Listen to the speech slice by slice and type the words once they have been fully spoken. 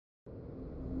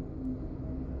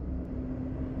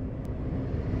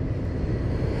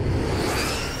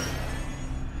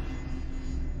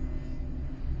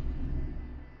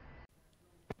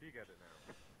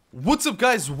What's up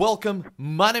guys, welcome,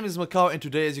 my name is Macau and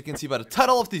today, as you can see by the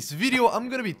title of this video, I'm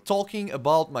gonna be talking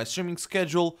about my streaming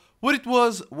schedule, what it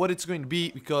was, what it's going to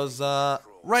be, because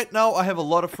right now I have a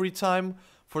lot of free time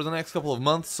for the next couple of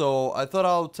months, so I thought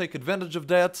I'll take advantage of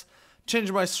that,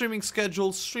 change my streaming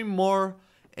schedule, stream more,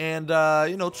 and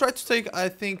you know, try to take, I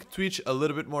think, Twitch a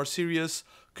little bit more serious,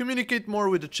 communicate more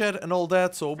with the chat and all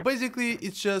that. So basically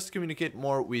it's just communicate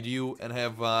more with you and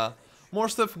have more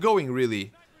stuff going,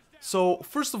 really. So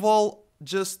first of all,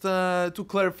 just to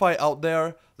clarify out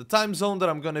there, the time zone that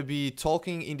I'm gonna be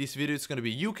talking in this video is gonna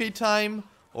be UK time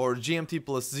or GMT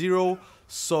 +0.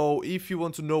 So if you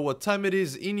want to know what time it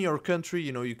is in your country,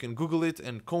 you know, you can Google it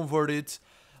and convert it.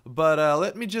 But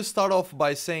let me just start off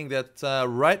by saying that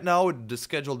right now, the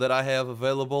schedule that I have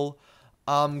available,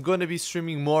 I'm gonna be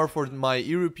streaming more for my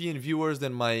European viewers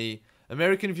than my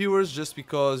American viewers, just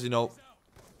because, you know,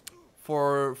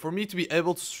 for me to be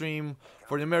able to stream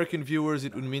for the American viewers,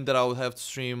 it would mean that I would have to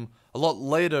stream a lot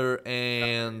later,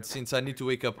 and since I need to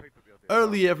wake up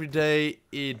early every day,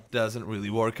 it doesn't really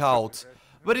work out.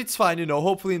 But it's fine, you know,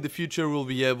 hopefully in the future we'll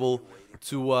be able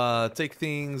to take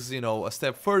things, you know, a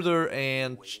step further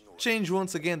and change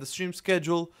once again the stream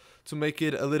schedule to make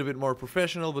it a little bit more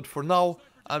professional. But for now,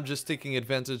 I'm just taking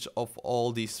advantage of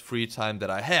all this free time that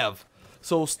I have.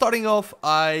 So starting off,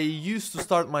 I used to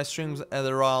start my streams at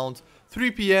around 3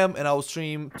 PM and I will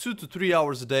stream 2 to 3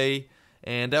 hours a day,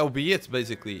 and that will be it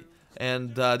basically.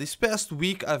 And this past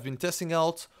week I've been testing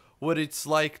out what it's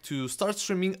like to start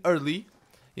streaming early,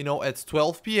 you know, at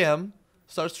 12 PM,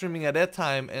 start streaming at that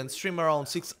time and stream around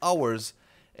 6 hours.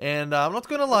 And I'm not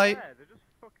gonna lie,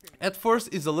 at first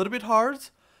it's a little bit hard,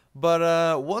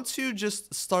 but once you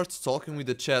just start talking with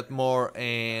the chat more,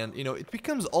 and you know, it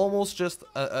becomes almost just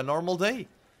a normal day.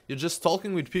 You're just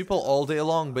talking with people all day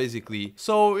long basically.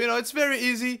 So, you know, it's very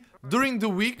easy. During the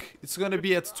week it's gonna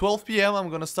be at 12 PM. I'm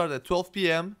gonna start at 12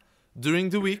 PM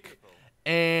during the week,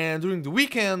 and during the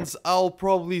weekends I'll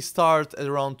probably start at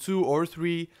around 2 or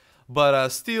 3, but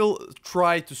still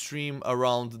try to stream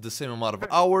around the same amount of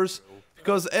hours,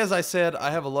 because as I said,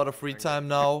 I have a lot of free time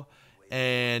now.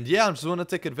 And yeah, I'm just gonna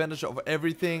take advantage of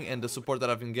everything, and the support that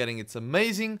I've been getting, it's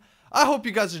amazing. I hope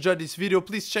you guys enjoyed this video.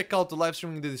 Please check out the live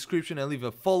streaming in the description and leave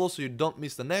a follow so you don't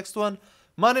miss the next one.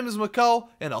 My name is Macau,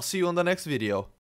 and I'll see you on the next video.